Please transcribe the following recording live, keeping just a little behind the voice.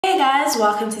Hey guys,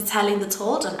 welcome to Telling the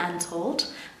Told and Untold.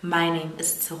 My name is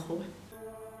Tshego.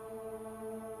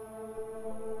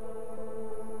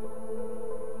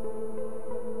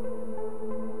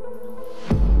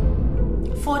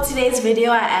 For today's video,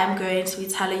 I am going to be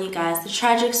telling you guys the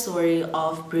tragic story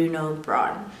of Bruno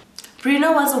Bronn.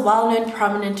 Bruno was a well-known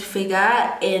prominent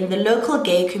figure in the local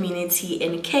gay community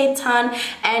in Cape Town,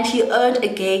 and he owned a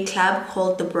gay club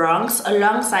called the Bronx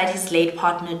alongside his late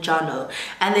partner Jono.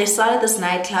 And they started this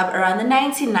nightclub around the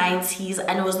 1990s,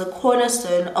 and it was the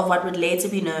cornerstone of what would later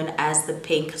be known as the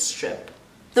Pink Strip.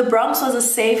 The Bronx was a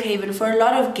safe haven for a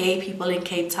lot of gay people in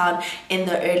Cape Town in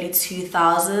the early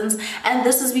 2000s, and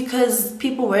this is because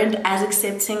people weren't as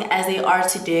accepting as they are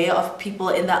today of people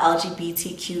in the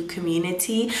LGBTQ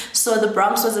community. So the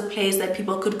Bronx was a place that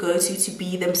people could go to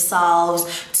be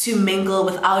themselves, to mingle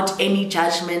without any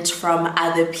judgment from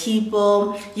other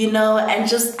people, you know, and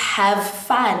just have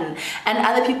fun. And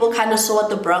other people kind of saw what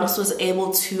the Bronx was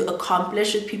able to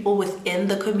accomplish with people within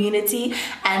the community,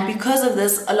 and because of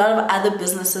this, a lot of other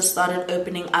businesses started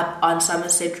opening up on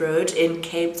Somerset Road in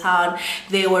Cape Town.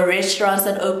 There were restaurants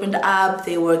that opened up,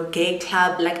 there were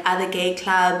other gay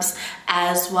clubs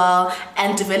as well,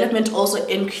 and development also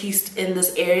increased in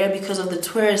this area because of the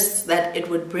tourists that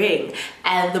it would bring,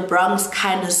 and the Bronx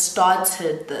kind of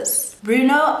started this.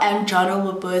 Bruno and Jono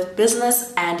were both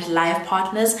business and life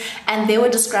partners, and they were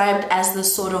described as the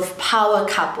sort of power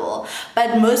couple,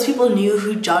 but most people knew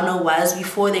who Jono was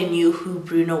before they knew who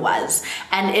Bruno was,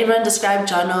 and everyone described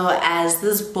Jono as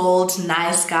this bold,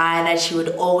 nice guy that you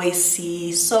would always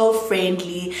see, so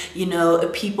friendly, you know, a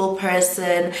people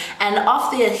person. And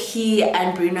after he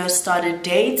and Bruno started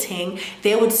dating,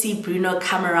 they would see Bruno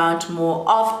come around more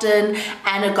often,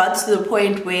 and it got to the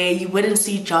point where you wouldn't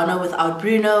see Jono without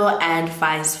Bruno and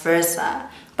vice versa.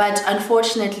 But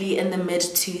unfortunately, in the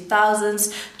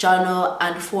mid-2000s, Jono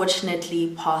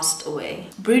unfortunately passed away.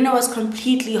 Bruno was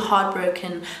completely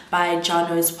heartbroken by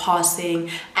Jono's passing,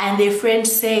 and their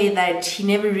friends say that he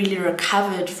never really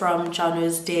recovered from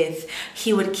Jono's death.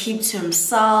 He would keep to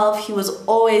himself. He was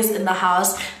always in the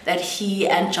house that he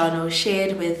and Jono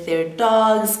shared with their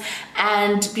dogs,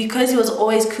 and because he was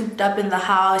always cooped up in the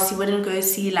house, he wouldn't go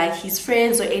see like his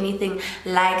friends or anything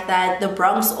like that. The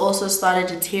Bronx also started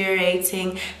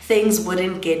deteriorating. Things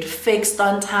wouldn't get fixed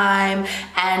on time,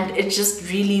 and it just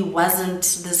really wasn't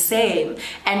the same.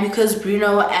 And because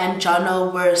Bruno and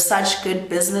Jono were such good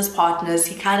business partners,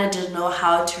 he kind of didn't know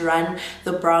how to run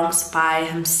the Bronx by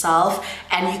himself,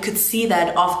 and you could see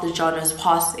that after Jono's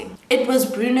passing. It was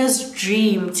Bruno's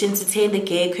dream to entertain the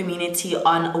gay community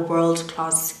on a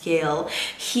world-class scale.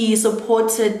 He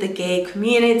supported the gay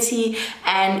community,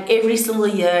 and every single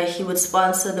year he would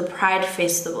sponsor the Pride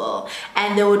Festival,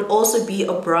 and there would also be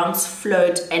a Bronx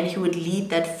float, and he would lead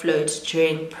that float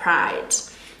during Pride.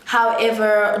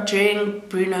 However, during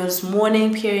Bruno's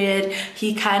mourning period,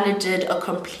 he kind of did a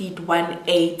complete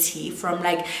 180 from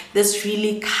like this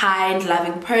really kind,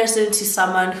 loving person to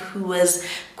someone who was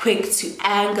quick to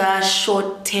anger,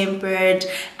 short-tempered,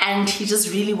 and he just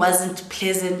really wasn't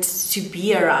pleasant to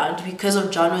be around. Because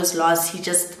of Jono's loss, he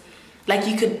just, like,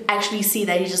 you could actually see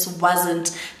that he just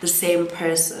wasn't the same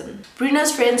person.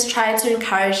 Bruno's friends tried to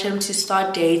encourage him to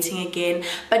start dating again,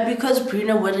 but because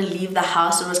Bruno wouldn't leave the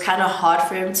house, it was kind of hard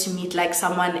for him to meet like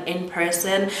someone in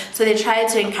person. So they tried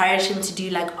to encourage him to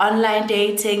do like online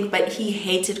dating, but he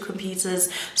hated computers,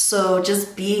 so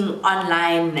just being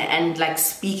online and like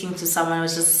speaking to someone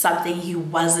was just something he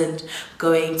wasn't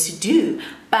going to do.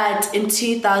 But in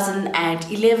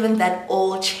 2011, that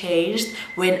all changed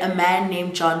when a man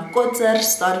named John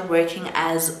started working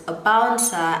as a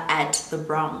bouncer at the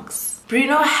Bronx.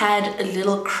 Bruno had a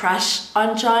little crush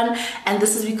on John, and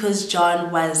this is because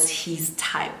John was his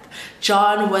type.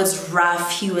 John was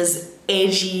rough, he was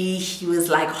edgy, he was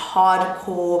like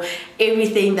hardcore,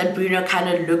 everything that Bruno kind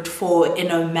of looked for in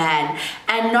a man.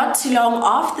 And not too long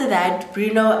after that,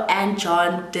 Bruno and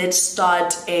John did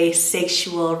start a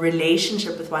sexual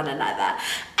relationship with one another,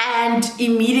 and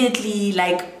immediately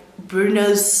like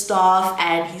Bruno's staff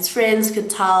and his friends could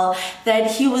tell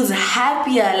that he was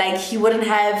happier, like he wouldn't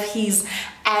have his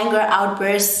anger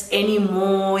outbursts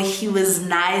anymore. He was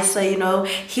nicer, you know,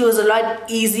 he was a lot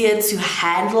easier to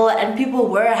handle, and people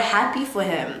were happy for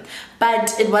him.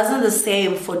 But it wasn't the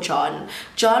same for John.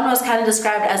 John was kind of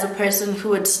described as a person who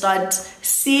would start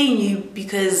seeing you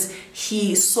because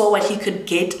he saw what he could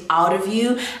get out of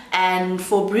you, and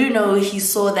for Bruno, he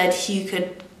saw that he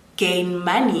could gain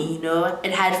money, you know,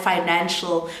 it had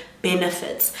financial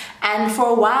benefits. And for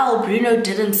a while, Bruno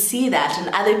didn't see that, and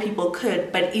other people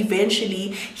could, but eventually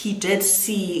he did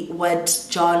see what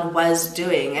John was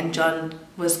doing, and John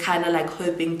was kind of like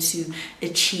hoping to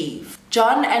achieve.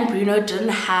 John and Bruno didn't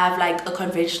have like a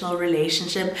conventional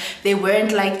relationship. They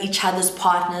weren't like each other's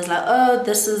partners, like, oh,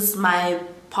 this is my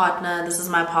partner, this is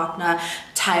my partner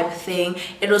type thing.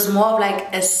 It was more of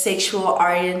like a sexual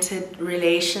oriented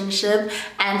relationship,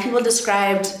 and people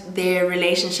described their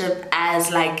relationship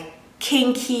as like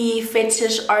kinky,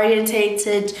 fetish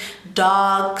orientated,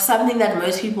 dark, something that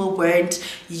most people weren't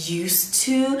used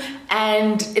to,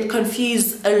 and it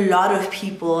confused a lot of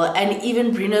people. And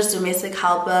even Bruno's domestic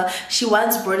helper, she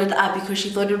once brought it up because she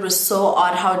thought it was so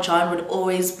odd how John would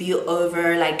always be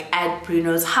over like at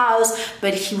Bruno's house,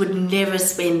 but he would never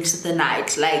spend the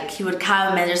night. Like he would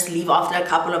come and just leave after a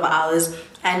couple of hours,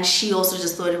 and she also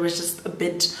just thought it was just a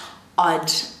bit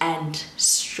odd and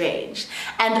strange.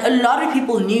 And a lot of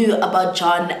people knew about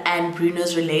John and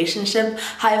Bruno's relationship.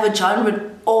 However, John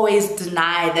would always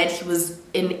deny that he was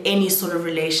in any sort of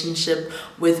relationship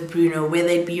with Bruno, whether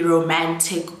it be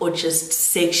romantic or just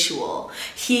sexual.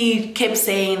 He kept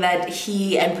saying that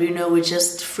he and Bruno were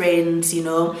just friends, you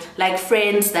know, like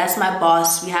friends, that's my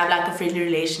boss, we have like a friendly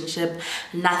relationship,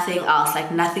 nothing else,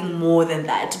 like nothing more than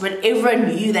that. But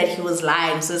everyone knew that he was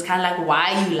lying, so it's kind of like,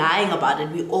 why are you lying about it?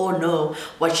 We all know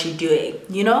what you're doing,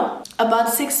 you know?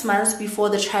 About 6 months before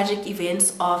the tragic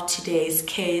events of today's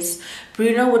case,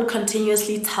 Bruno would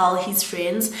continuously tell his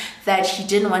friends that he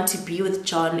didn't want to be with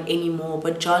John anymore,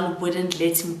 but John wouldn't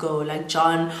let him go. Like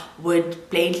John would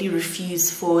blatantly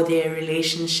refuse for their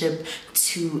relationship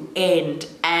to end,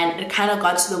 and it kind of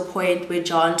got to the point where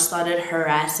John started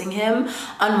harassing him.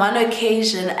 On one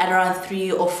occasion at around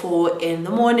 3 or 4 in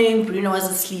the morning, Bruno was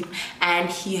asleep and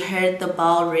he heard the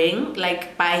bell ring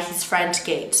like by his front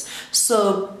gate.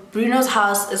 So Bruno's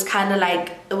house is kind of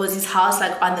like, it was his house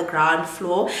like on the ground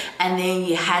floor, and then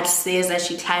he had stairs that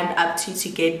she climbed up to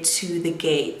get to the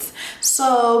gate.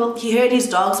 So he heard his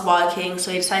dogs barking,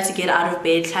 so he decided to get out of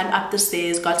bed, climbed up the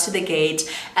stairs, got to the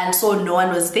gate, and saw no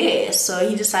one was there. So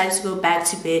he decided to go back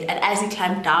to bed, and as he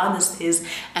climbed down the stairs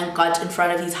and got in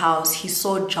front of his house, he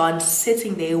saw John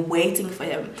sitting there waiting for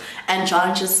him. And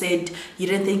John just said, "You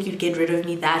didn't think you'd get rid of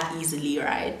me that easily,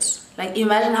 right?" Like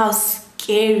imagine how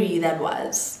scary that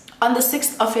was. On the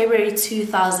 6th of February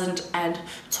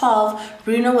 2012,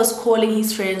 Bruno was calling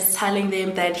his friends, telling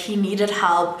them that he needed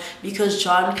help because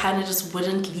John kind of just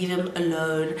wouldn't leave him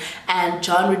alone, and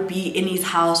John would be in his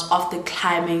house after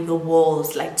climbing the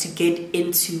walls like to get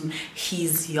into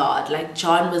his yard. Like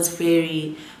John was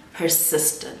very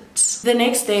persistent. The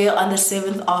next day, on the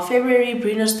 7th of February,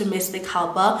 Bruno's domestic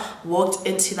helper walked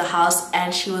into the house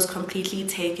and she was completely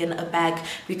taken aback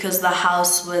because the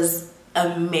house was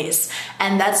a mess.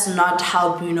 And that's not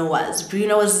how Bruno was.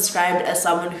 Bruno was described as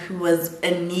someone who was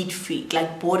a neat freak,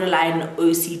 like borderline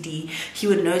OCD. He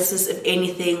would notice if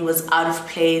anything was out of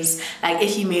place. Like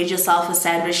if you made yourself a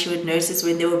sandwich, he would notice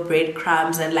when there were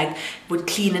breadcrumbs and like would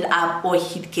clean it up, or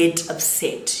he'd get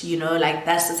upset, you know, like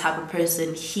that's the type of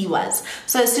person he was.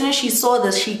 So as soon as she saw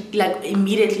this, she like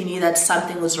immediately knew that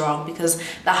something was wrong because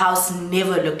the house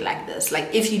never looked like this.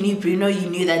 Like if you knew Bruno, you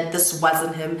knew that this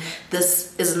wasn't him.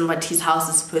 This isn't what his house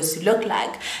is supposed to look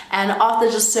like. And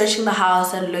after just searching the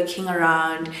house and looking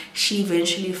around, she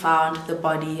eventually found the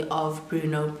body of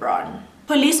Bruno Bronn.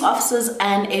 Police officers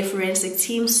and a forensic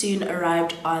team soon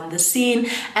arrived on the scene,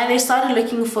 and they started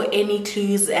looking for any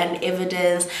clues and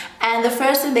evidence. And the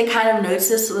first thing they kind of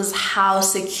noticed was how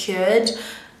secured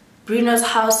Bruno's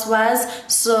house was.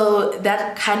 So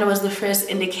that kind of was the first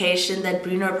indication that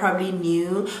Bruno probably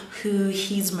knew who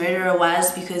his murderer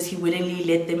was, because he willingly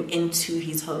let them into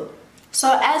his home.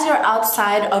 So as you're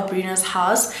outside of Bruno's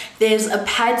house, there's a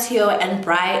patio and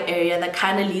braai area that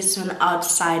kind of leads to an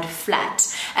outside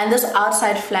flat. And this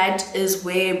outside flat is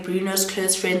where Bruno's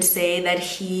close friends say that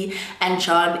he and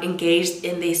John engaged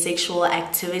in their sexual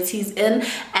activities in.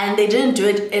 And they didn't do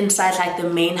it inside like the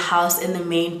main house in the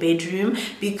main bedroom,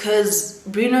 because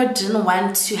Bruno didn't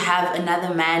want to have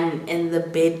another man in the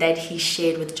bed that he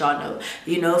shared with Jono.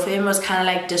 You know, for him it was kind of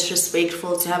like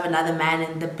disrespectful to have another man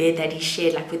in the bed that he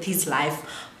shared like with his life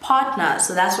partner.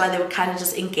 So that's why they would kind of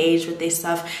just engage with their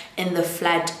stuff in the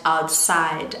flat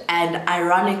outside. And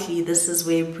ironically, this is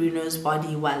where Bruno's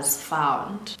body was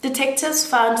found. Detectives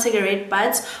found cigarette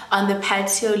butts on the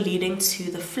patio leading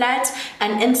to the flat,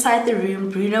 and inside the room,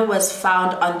 Bruno was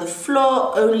found on the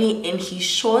floor only in his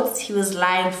shorts. He was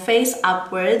lying face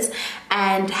upwards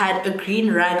and had a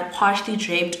green rug partially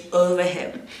draped over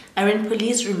him. And when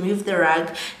police removed the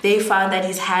rug, they found that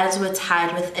his hands were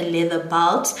tied with a leather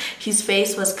belt, his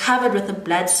face was covered with a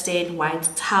blood-stained white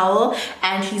towel,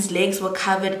 and his legs were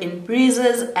covered in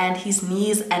bruises, and his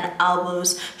knees and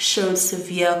elbows showed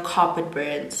severe carpet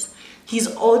burns. His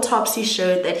autopsy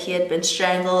showed that he had been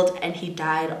strangled and he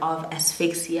died of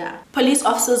asphyxia. Police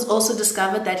officers also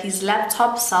discovered that his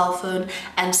laptop, cell phone,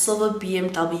 and silver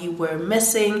BMW were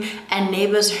missing, and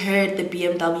neighbors heard the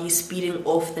BMW speeding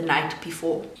off the night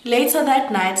before. Later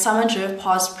that night, someone drove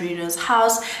past Bruno's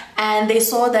house and they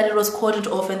saw that it was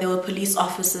cordoned off and there were police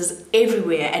officers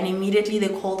everywhere, and immediately they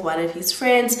called one of his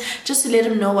friends just to let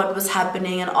him know what was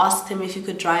happening and asked him if he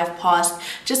could drive past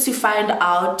just to find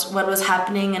out what was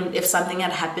happening and if something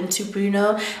had happened to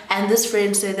Bruno. And this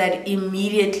friend said that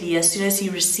immediately, as soon as he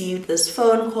received this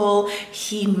phone call,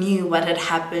 he knew what had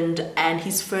happened, and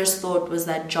his first thought was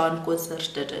that John Kotzer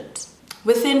did it.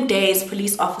 Within days,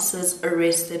 police officers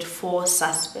arrested 4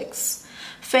 suspects.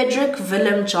 Frederick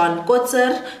Willem John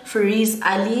Kotzer, Fariz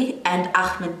Ali, and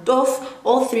Ahmed Dof.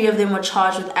 All 3 of them were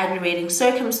charged with aggravating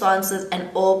circumstances and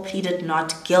all pleaded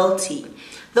not guilty.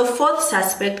 The 4th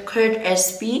suspect, Kurt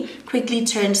Espy, quickly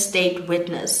turned state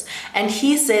witness, and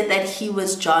he said that he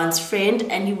was John's friend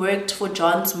and he worked for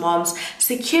John's mom's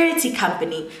security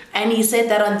company, and he said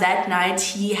that on that night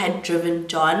he had driven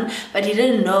John, but he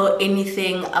didn't know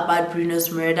anything about Bruno's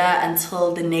murder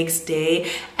until the next day,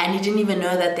 and he didn't even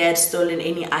know that they had stolen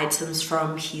any items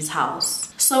from his house.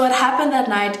 So what happened that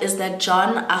night is that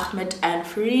John, Ahmed, and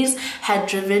Fariz had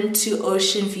driven to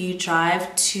Ocean View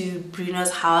Drive to Bruno's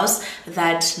house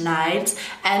that night,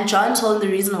 and John told them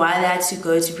the reason why they had to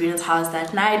go to Bruno's house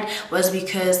that night was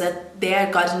because that they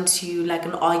had gotten into like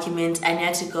an argument and he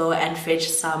had to go and fetch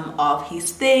some of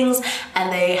his things,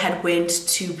 and they had went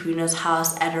to Bruno's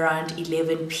house at around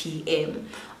 11 p.m.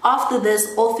 After this,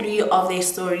 all 3 of their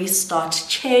stories start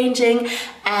changing,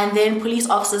 and then police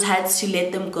officers had to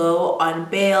let them go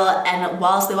on bail, and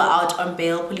whilst they were out on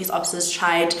bail, police officers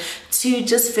tried to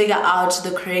just figure out the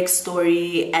correct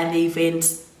story and the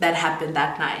events that happened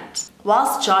that night.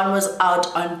 Whilst John was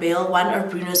out on bail, one of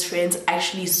Bruno's friends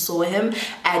actually saw him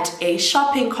at a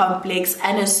shopping complex,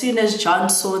 and as soon as John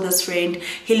saw this friend,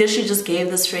 he literally just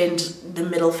gave this friend the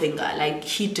middle finger, like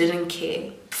he didn't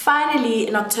care. Finally,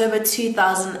 in October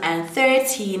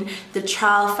 2013, the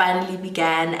trial finally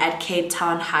began at Cape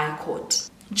Town High Court.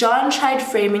 John tried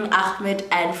framing Ahmed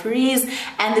and Fariz,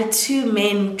 and the 2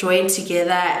 men joined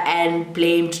together and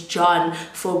blamed John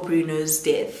for Bruno's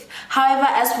death. However,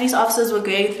 as police officers were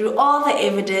going through all the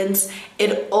evidence,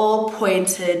 it all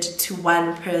pointed to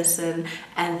one person,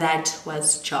 and that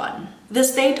was John. The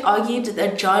state argued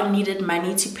that John needed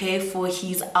money to pay for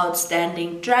his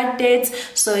outstanding drug debts,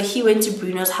 so he went to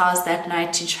Bruno's house that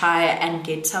night to try and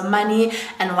get some money,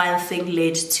 and one thing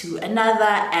led to another,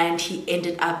 and he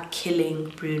ended up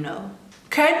killing Bruno.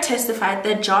 Kurt testified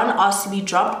that John asked to be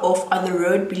dropped off on the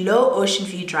road below Ocean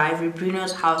View Drive, where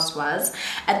Bruno's house was,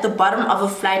 at the bottom of a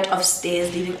flight of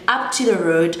stairs leading up to the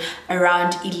road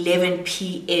around 11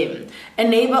 p.m. A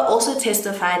neighbor also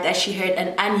testified that she heard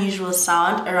an unusual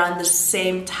sound around the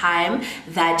same time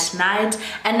that night,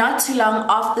 and not too long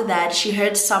after that she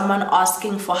heard someone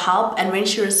asking for help, and when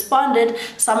she responded,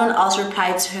 someone else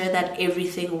replied to her that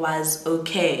everything was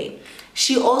okay.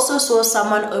 She also saw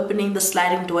someone opening the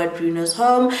sliding door at Bruno's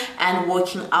home and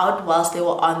walking out whilst they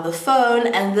were on the phone,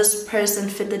 and this person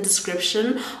fit the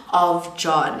description of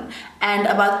John. And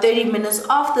about 30 minutes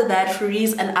after that,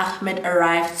 Fariz and Ahmed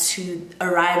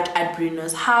arrived at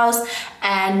Bruno's house,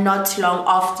 and not too long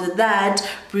after that,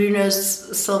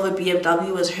 Bruno's silver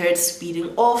BMW was heard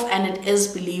speeding off, and it is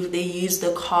believed they used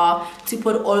the car to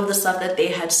put all of the stuff that they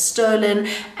had stolen,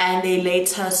 and they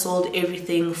later sold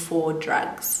everything for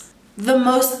drugs. The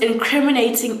most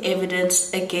incriminating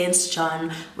evidence against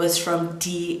John was from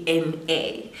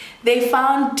DNA. They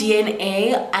found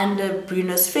DNA under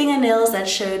Bruno's fingernails that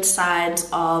showed signs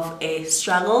of a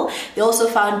struggle. They also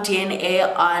found DNA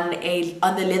on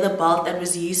the leather belt that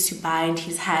was used to bind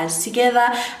his hands together,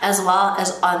 as well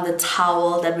as on the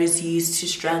towel that was used to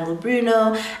strangle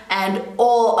Bruno, and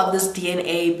all of this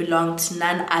DNA belonged to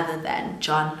none other than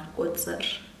John Kotzer.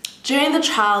 During the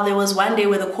trial, there was one day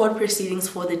where the court proceedings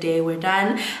for the day were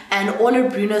done, and all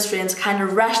of Bruno's friends kind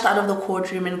of rushed out of the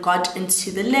courtroom and got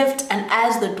into the lift, and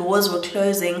as the doors were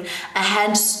closing, a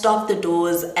hand stopped the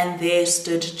doors and there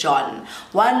stood John.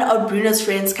 One of Bruno's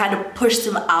friends kind of pushed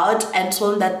him out and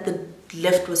told him that the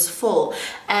lift was full,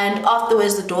 and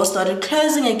afterwards the door started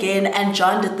closing again, and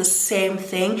John did the same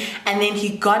thing, and then he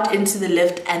got into the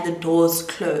lift and the doors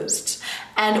closed.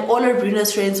 And all of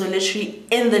Bruno's friends were literally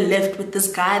in the lift with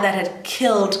this guy that had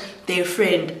killed their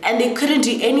friend, and they couldn't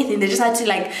do anything. They just had to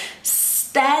like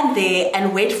stand there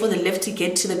and wait for the lift to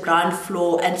get to the ground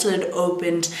floor until it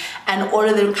opened, and all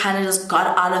of them kind of just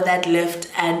got out of that lift,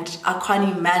 and I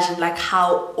can't imagine like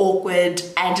how awkward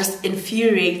and just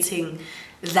infuriating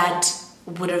that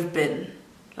would have been.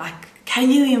 Like, Can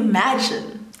you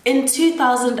imagine? In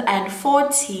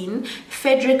 2014,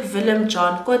 Frederick Willem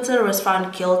John Kotter was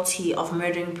found guilty of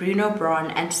murdering Bruno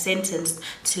Bronn and sentenced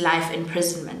to life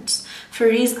imprisonment.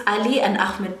 Fariz Ali and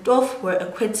Ahmed Tof were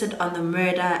acquitted on the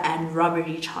murder and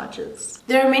robbery charges.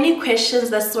 There are many questions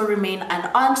that still remain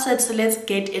unanswered, so let's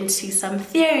get into some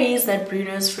theories that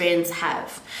Bruno's friends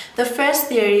have. The first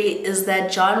theory is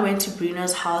that John went to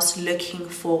Bruno's house looking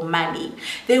for money.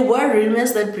 There were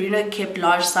rumors that Bruno kept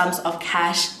large sums of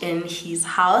cash in his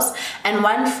house, and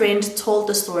one friend told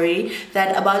the story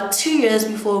that about 2 years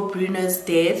before Bruno's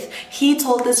death, he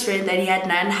told this friend that he had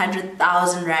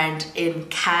 900,000 rand in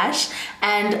cash,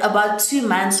 and about 2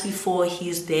 months before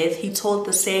his death, he told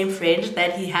the same friend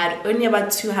that he had only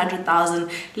about 200,000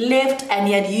 left and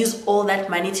he had used all that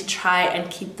money to try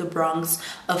and keep the Bronx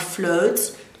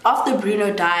afloat. After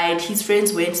Bruno died, his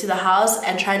friends went to the house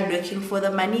and tried looking for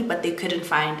the money, but they couldn't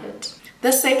find it.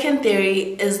 The second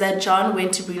theory is that John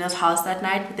went to Bruno's house that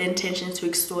night with the intention to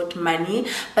extort money,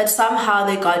 but somehow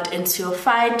they got into a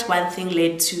fight, one thing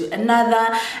led to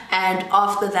another, and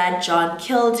after that John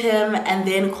killed him and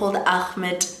then called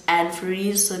Ahmed and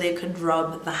Fariz so they could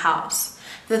rob the house.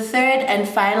 The third and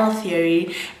final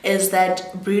theory is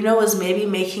that Bruno was maybe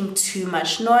making too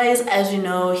much noise. As you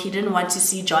know, he didn't want to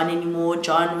see John anymore.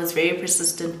 John was very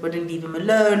persistent, wouldn't leave him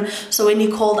alone. So when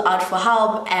he called out for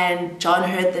help and John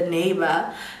heard the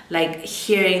neighbor like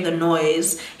hearing the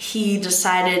noise, he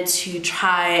decided to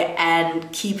try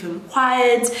and keep him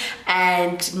quiet,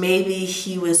 and maybe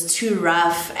he was too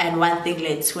rough and one thing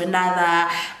led to another,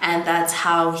 and that's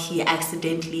how he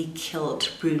accidentally killed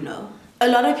Bruno. A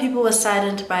lot of people were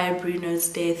saddened by Bruno's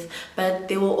death, but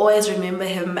they will always remember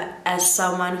him as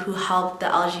someone who helped the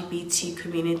LGBT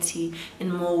community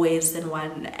in more ways than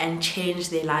one and changed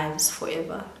their lives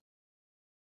forever.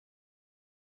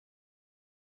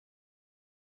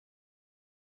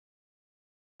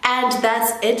 And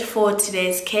that's it for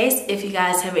today's case. If you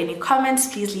guys have any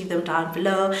comments, please leave them down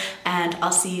below, and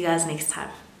I'll see you guys next time.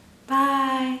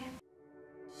 Bye!